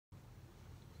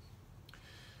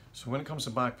So when it comes to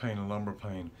back pain and lumbar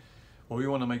pain, what we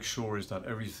want to make sure is that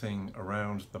everything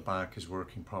around the back is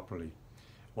working properly.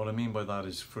 What I mean by that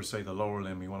is, for say the lower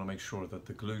limb, you want to make sure that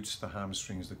the glutes, the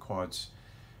hamstrings, the quads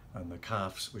and the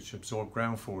calves, which absorb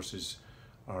ground forces,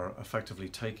 are effectively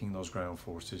taking those ground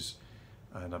forces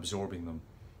and absorbing them,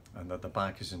 and that the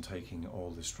back isn't taking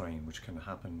all the strain, which can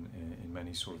happen in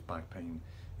many sort of back pain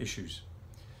issues.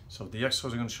 So the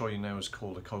exercise I'm going to show you now is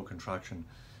called a co-contraction,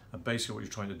 and basically what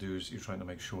you're trying to do is you're trying to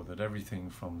make sure that everything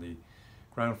from the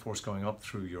ground force going up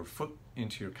through your foot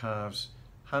into your calves,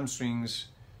 hamstrings,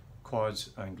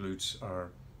 quads and glutes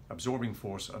are absorbing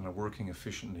force and are working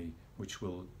efficiently, which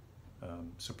will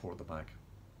support the back.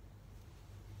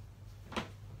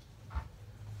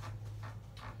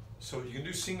 So you can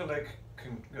do single leg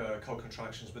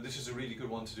co-contractions, but this is a really good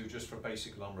one to do just for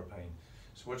basic lumbar pain.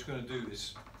 So what you're going to do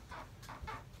is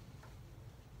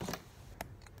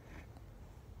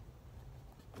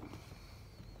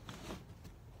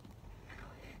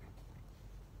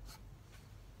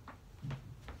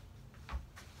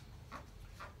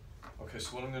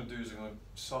so what I'm going to do is I'm going to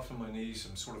soften my knees.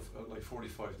 I'm sort of like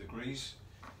 45 degrees.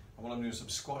 And what I'm doing is I'm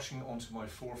squashing onto my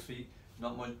 4 feet,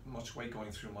 not much weight going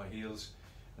through my heels.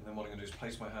 And then what I'm going to do is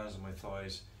place my hands on my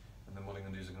thighs. And then what I'm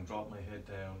going to do is I'm going to drop my head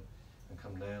down and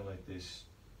come down like this.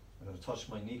 I'm going to touch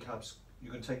my kneecaps.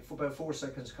 You can take about 4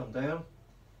 seconds to come down.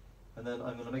 And then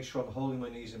I'm going to make sure I'm holding my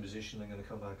knees in position. I'm going to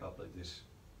come back up like this.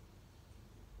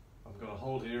 I'm going to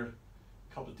hold here,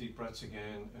 a couple of deep breaths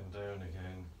again and down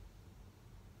again.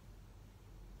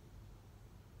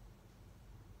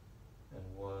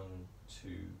 And 1, 2,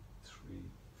 3,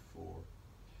 4.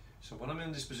 So when I'm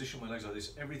in this position, my legs like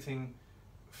this, everything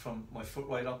from my foot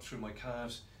right up through my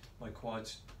calves, my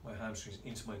quads, my hamstrings,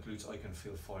 into my glutes, I can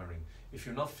feel firing. If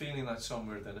you're not feeling that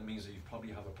somewhere, then it means that you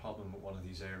probably have a problem with one of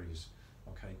these areas,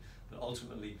 okay? But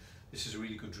ultimately, this is a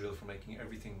really good drill for making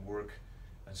everything work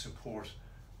and support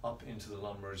up into the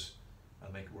lumbars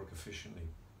and make it work efficiently.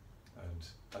 And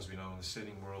as we know, in the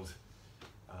sitting world,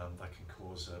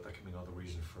 that can be another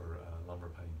reason for lumbar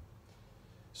pain.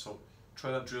 So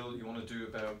try that drill. You want to do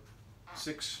about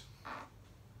 6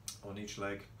 on each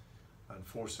leg and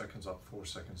 4 seconds up, 4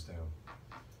 seconds down.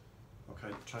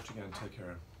 Okay, chat again. Take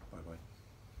care. Bye bye.